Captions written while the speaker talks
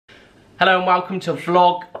Hello and welcome to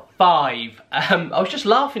vlog 5. I was just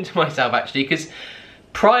laughing to myself actually because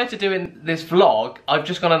prior to doing this vlog, I've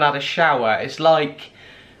just gone and had a shower. It's like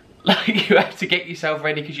you have to get yourself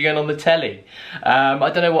ready because you're going on the telly. I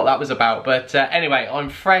don't know what that was about, but anyway, I'm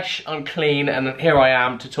fresh, I'm clean, and here I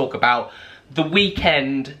am to talk about the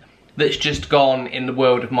weekend that's just gone in the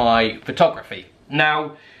world of my photography.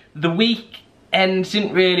 Now, the weekend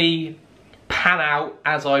didn't really pan out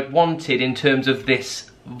as I'd wanted in terms of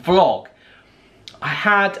this vlog. I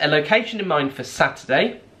had a location in mind for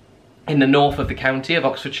Saturday in the north of the county of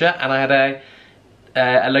Oxfordshire, and I had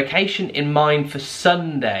a location in mind for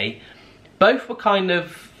Sunday. Both were kind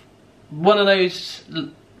of one of those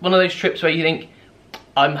trips where you think,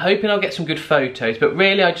 I'm hoping I'll get some good photos, but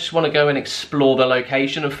really I just want to go and explore the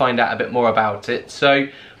location and find out a bit more about it. So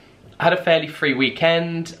I had a fairly free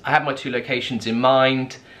weekend, I had my 2 locations in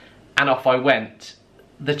mind, and off I went.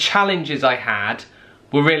 The challenges I had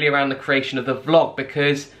were really around the creation of the vlog,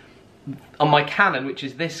 because on my Canon, which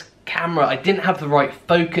is this camera, I didn't have the right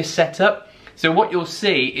focus set up. So what you'll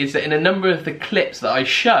see is that in a number of the clips that I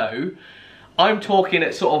show, I'm talking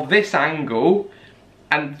at sort of this angle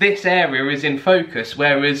and this area is in focus,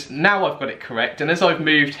 whereas now I've got it correct, and as I've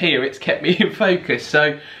moved here it's kept me in focus.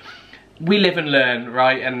 So we live and learn,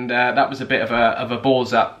 right? And that was a bit of a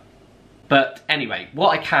balls up. But anyway, what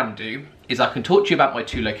I can do is I can talk to you about my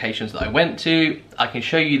 2 locations that I went to, I can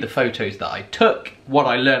show you the photos that I took, what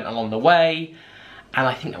I learnt along the way, and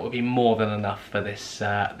I think that would be more than enough for this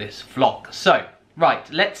this vlog. So, right,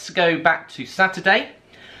 let's go back to Saturday.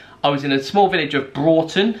 I was in a small village of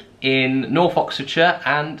Broughton in North Oxfordshire,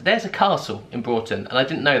 and there's a castle in Broughton, and I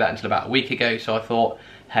didn't know that until about a week ago, so I thought,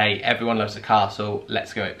 hey, everyone loves a castle,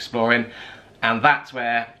 let's go exploring, and that's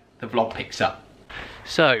where the vlog picks up.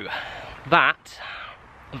 So, that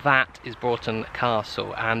is Broughton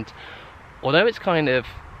Castle, and although it's kind of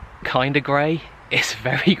grey, it's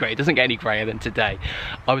very grey. It doesn't get any greyer than today.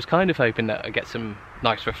 I was kind of hoping that I'd get some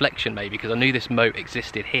nice reflection maybe, because I knew this moat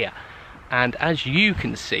existed here, and as you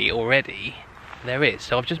can see already, there is.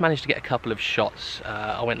 So I've just managed to get a couple of shots.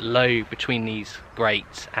 I went low between these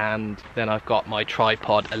grates, and then I've got my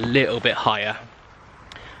tripod a little bit higher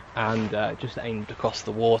and just aimed across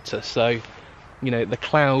the water. So, you know, the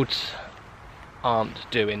clouds aren't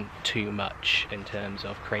doing too much in terms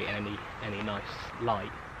of creating any nice light,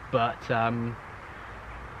 but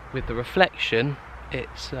with the reflection,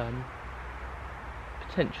 it's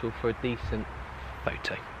potential for a decent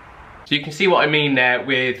photo. So you can see what I mean there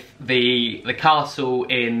with the castle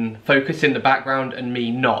in focus in the background and me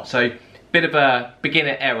not. So bit of a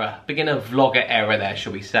beginner vlogger error there,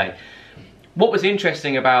 shall we say. What was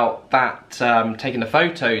interesting about that, taking the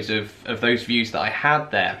photos of those views that I had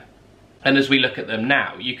there, and as we look at them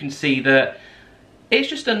now, you can see that it's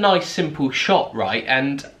just a nice simple shot, right?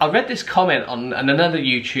 And I read this comment on another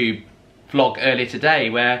YouTube vlog earlier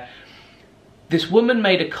today where this woman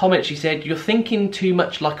made a comment. She said, you're thinking too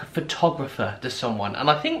much like a photographer to someone. And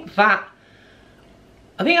I think I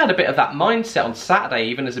had a bit of that mindset on Saturday,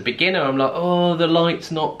 even as a beginner. I'm like, oh, the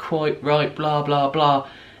light's not quite right, blah, blah, blah.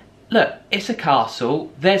 Look, it's a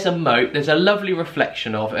castle, there's a moat, there's a lovely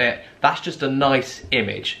reflection of it. That's just a nice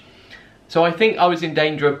image. So I think I was in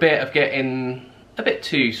danger a bit of getting a bit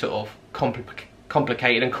too sort of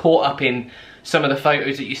complicated and caught up in some of the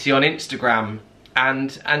photos that you see on Instagram,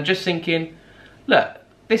 and just thinking, look,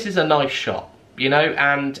 this is a nice shot, you know,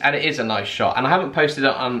 and it is a nice shot. And I haven't posted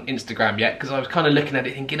it on Instagram yet because I was kind of looking at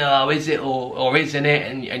it thinking, oh, is it or isn't it?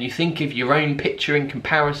 And you think of your own picture in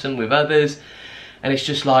comparison with others, and it's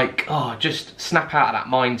just like, oh, just snap out of that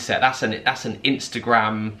mindset. That's an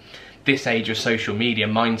Instagram, this age of social media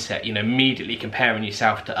mindset, you know, immediately comparing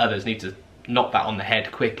yourself to others. Need to knock that on the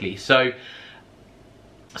head quickly. So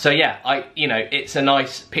yeah, you know, it's a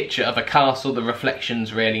nice picture of a castle, the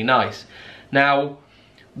reflection's really nice. Now,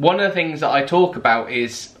 one of the things that I talk about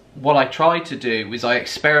is, what I tried to do is I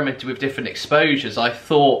experimented with different exposures. I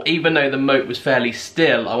thought, even though the moat was fairly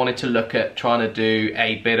still, I wanted to look at trying to do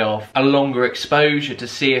a bit of a longer exposure to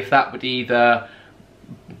see if that would either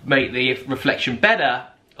make the reflection better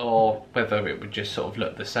or whether it would just sort of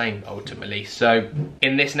look the same ultimately. So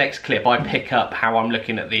in this next clip I pick up how I'm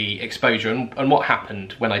looking at the exposure and what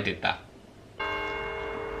happened when I did that.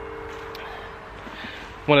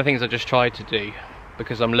 One of the things I just tried to do,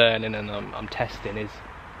 because I'm learning and I'm testing, is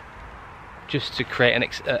just to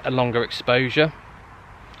create a longer exposure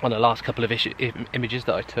on the last couple of images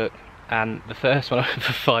that I took. And the first one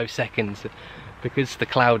for 5 seconds, because the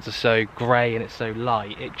clouds are so grey and it's so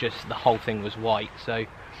light, the whole thing was white. So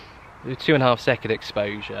the 2.5 second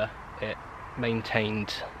exposure, it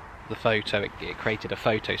maintained the photo, it created a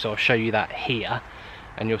photo. So I'll show you that here,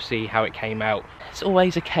 and you'll see how it came out. It's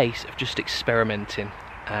always a case of just experimenting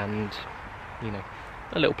and, you know,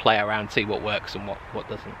 a little play around, see what works and what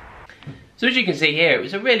doesn't. So as you can see here, it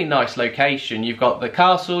was a really nice location. You've got the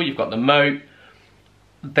castle, you've got the moat,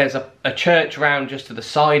 there's a church round just to the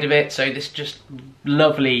side of it, so this just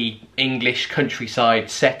lovely English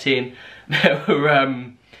countryside setting. There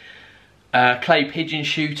were clay pigeon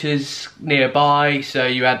shooters nearby, so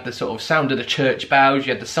you had the sort of sound of the church bells,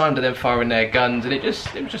 you had the sound of them firing their guns, and it was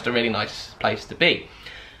just a really nice place to be.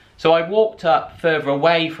 So I walked up further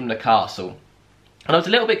away from the castle, and I was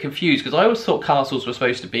a little bit confused because I always thought castles were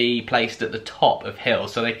supposed to be placed at the top of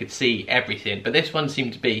hills so they could see everything, but this one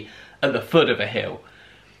seemed to be at the foot of a hill.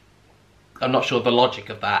 I'm not sure the logic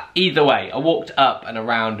of that. Either way, I walked up and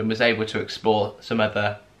around and was able to explore some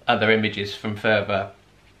other images from further,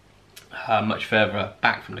 much further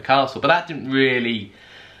back from the castle, but that didn't really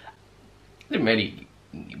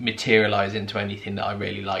materialise into anything that I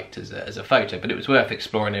really liked as a photo. But it was worth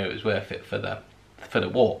exploring it. It was worth it for the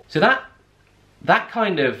walk. So that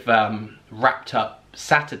kind of wrapped up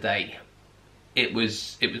Saturday. It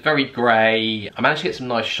was very grey. I managed to get some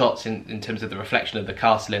nice shots in terms of the reflection of the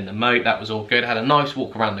castle in the moat. That was all good. I had a nice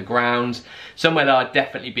walk around the grounds. Somewhere that I'd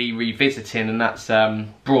definitely be revisiting, and that's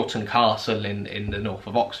Broughton Castle in the north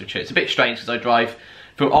of Oxfordshire. It's a bit strange because I drive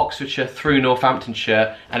from Oxfordshire through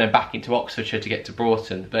Northamptonshire and then back into Oxfordshire to get to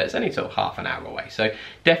Broughton, but it's only sort of half an hour away. So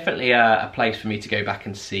definitely a place for me to go back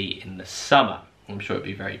and see in the summer. I'm sure it'd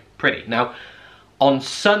be very pretty. Now, on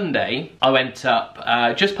Sunday, I went up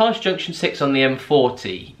just past Junction 6 on the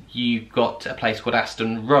M40. You've got a place called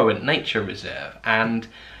Aston Rowan Nature Reserve, and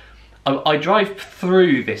I drive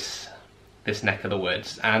through this neck of the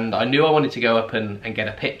woods, and I knew I wanted to go up and get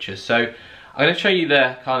a picture. So I'm going to show you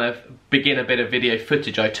the kind of beginner bit of video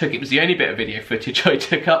footage I took. It was the only bit of video footage I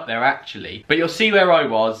took up there actually, but you'll see where I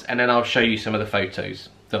was, and then I'll show you some of the photos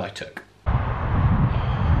that I took.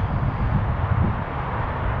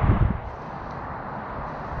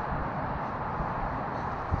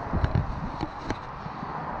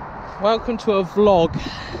 Welcome to a vlog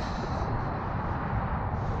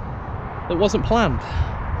that wasn't planned.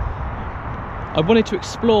 I wanted to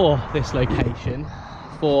explore this location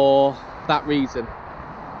for that reason.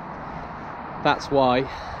 That's why.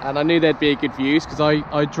 And I knew there'd be good views because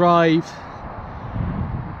I drive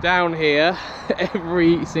down here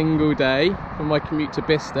every single day for my commute to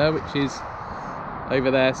Bicester, which is over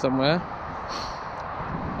there somewhere.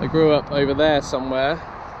 I grew up over there somewhere,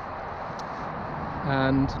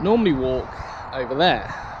 and normally walk over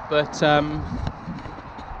there, but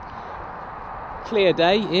clear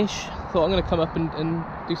day-ish, thought I'm going to come up and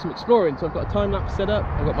do some exploring. So I've got a time-lapse set up,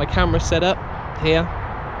 I've got my camera set up here,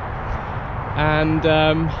 and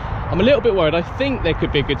I'm a little bit worried. I think there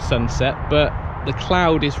could be a good sunset, but the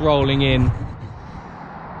cloud is rolling in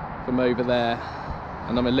from over there,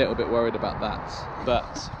 and I'm a little bit worried about that,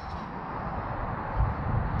 but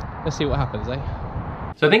let's see what happens, eh?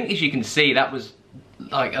 So I think, as you can see, that was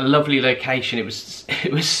like a lovely location. It was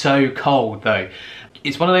so cold though.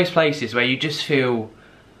 It's one of those places where you just feel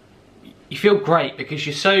great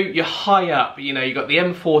because you're high up, you know, you've got the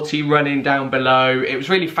M40 running down below. It was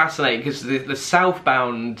really fascinating because the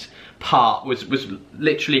southbound part was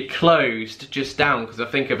literally closed just down because I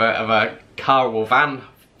think of a car or van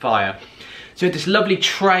fire. So this lovely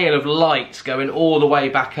trail of lights going all the way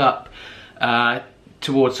back up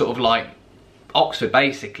towards sort of like Oxford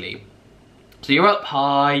basically. So you're up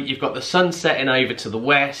high, you've got the sun setting over to the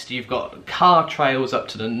west, you've got car trails up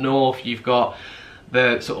to the north, you've got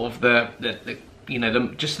the sort of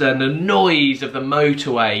just the noise of the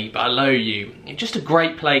motorway below you. It's just a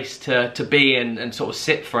great place to be in and sort of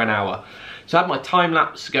sit for an hour. So I had my time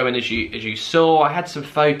lapse going as you saw. I had some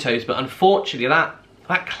photos, but unfortunately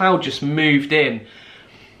that cloud just moved in,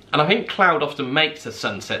 and I think cloud often makes the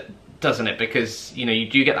sunset, doesn't it? Because you know you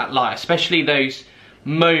do get that light, especially those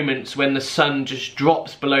moments when the sun just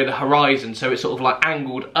drops below the horizon, so it's sort of like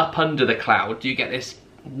angled up under the cloud. You get this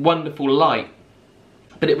wonderful light,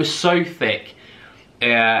 but it was so thick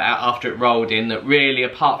after it rolled in that really,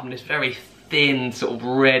 apart from this very thin sort of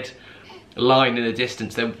red line in the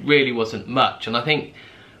distance, there really wasn't much. And I think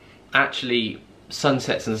actually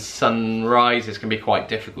sunsets and sunrises can be quite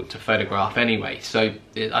difficult to photograph anyway, so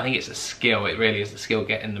I think it's a skill. It really is a skill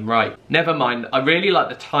getting them right. Never mind, I really like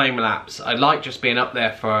the time lapse. I like just being up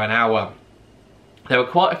there for an hour. There were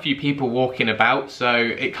quite a few people walking about, so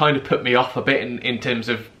it kind of put me off a bit in terms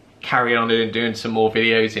of carrying on and doing some more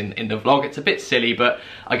videos in the vlog. It's a bit silly, but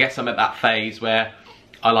I guess I'm at that phase where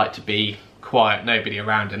I like to be quiet, nobody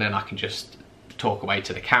around, and then I can just talk away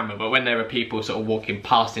to the camera. But when there are people sort of walking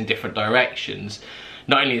past in different directions,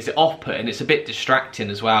 not only is it off-putting, it's a bit distracting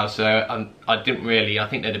as well. So I think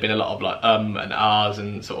there'd have been a lot of like and ahs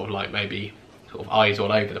and sort of like maybe sort of eyes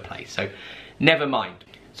all over the place. So never mind.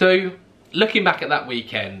 So looking back at that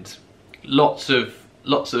weekend, lots of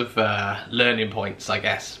learning points, I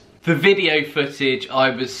guess. The video footage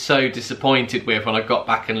I was so disappointed with when I got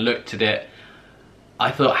back and looked at it.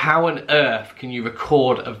 I thought, how on earth can you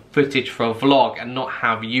record a footage for a vlog and not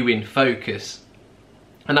have you in focus?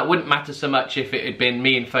 And that wouldn't matter so much if it had been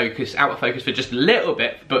me in focus, out of focus for just a little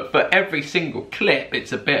bit, but for every single clip,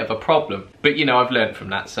 it's a bit of a problem. But you know, I've learned from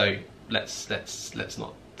that, so let's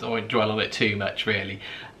not dwell on it too much, really.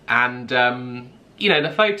 And you know,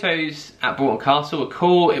 the photos at Broughton Castle were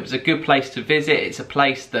cool. It was a good place to visit. It's a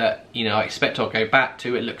place that, you know, I expect I'll go back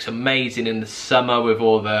to. It looks amazing in the summer with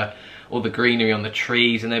all the greenery on the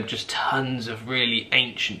trees, and there were just tons of really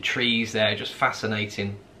ancient trees there, just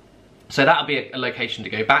fascinating. So that'll be a location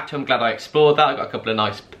to go back to. I'm glad I explored that. I got a couple of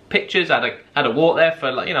nice pictures. I had a walk there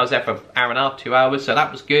for, like, you know, I was there for an hour and a half, 2 hours, so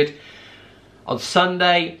that was good. On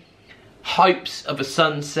Sunday, hopes of a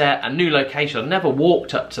sunset, a new location. I've never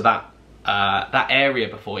walked up to that area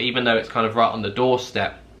before, even though it's kind of right on the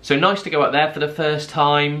doorstep. So nice to go up there for the first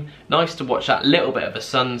time, nice to watch that little bit of a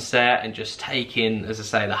sunset and just take in, as I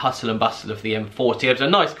say, the hustle and bustle of the M40. There's a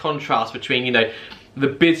nice contrast between, you know, the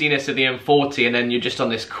busyness of the M40 and then you're just on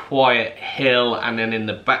this quiet hill, and then in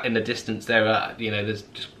the distance there are, you know, there's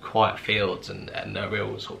just quiet fields and a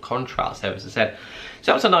real sort of contrast there, as I said.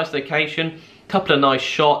 So that was a nice location, couple of nice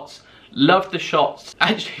shots. Loved the shots.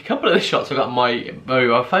 Actually, a couple of the shots I got on my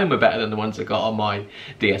mobile phone were better than the ones I got on my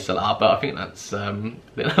DSLR, but I think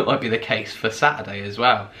that might be the case for Saturday as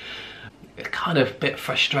well. It's kind of a bit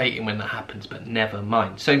frustrating when that happens, but never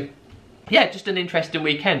mind. So yeah, just an interesting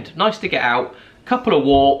weekend. Nice to get out, couple of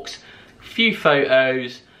walks, few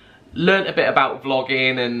photos, learnt a bit about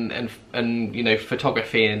vlogging and you know,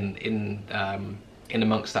 photography in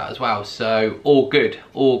amongst that as well. So all good,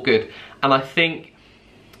 all good. And I think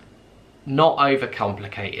not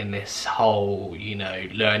overcomplicating this whole, you know,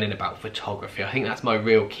 learning about photography. I think that's my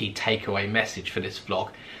real key takeaway message for this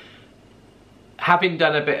vlog. Having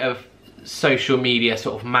done a bit of social media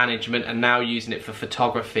sort of management and now using it for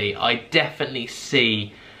photography, I definitely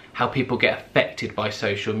see how people get affected by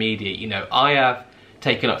social media. You know, I have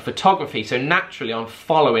taken up photography, so naturally I'm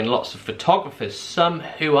following lots of photographers, some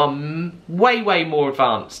who are way more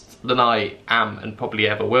advanced than I am and probably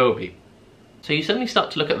ever will be. So you suddenly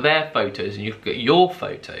start to look at their photos and you look at your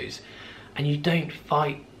photos, and you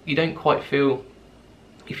quite feel,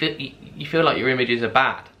 you feel like your images are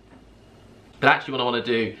bad. But actually what I want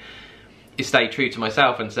to do is stay true to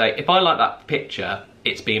myself and say, if I like that picture,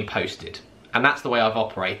 it's being posted. And that's the way I've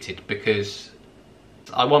operated, because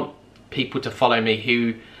I want people to follow me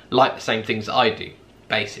who like the same things I do,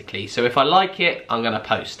 basically. So if I like it, I'm going to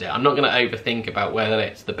post it. I'm not going to overthink about whether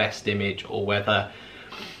it's the best image or whether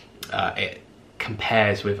it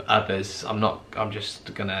compares with others. I'm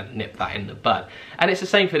just gonna nip that in the bud. And it's the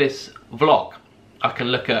same for this vlog. I can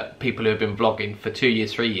look at people who have been vlogging for 2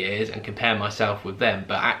 years, 3 years and compare myself with them,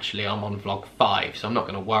 but actually I'm on vlog 5, so I'm not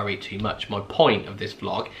gonna worry too much. My point of this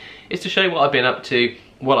vlog is to show what I've been up to,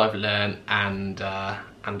 what I've learned, and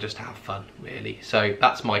just have fun, really. So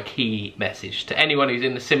that's my key message to anyone who's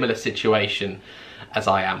in a similar situation as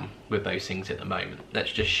I am with those things at the moment.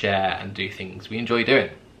 Let's just share and do things we enjoy doing.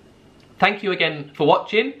 Thank you again for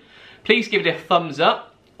watching. Please give it a thumbs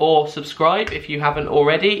up or subscribe if you haven't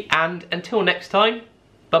already. And until next time,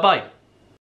 bye-bye.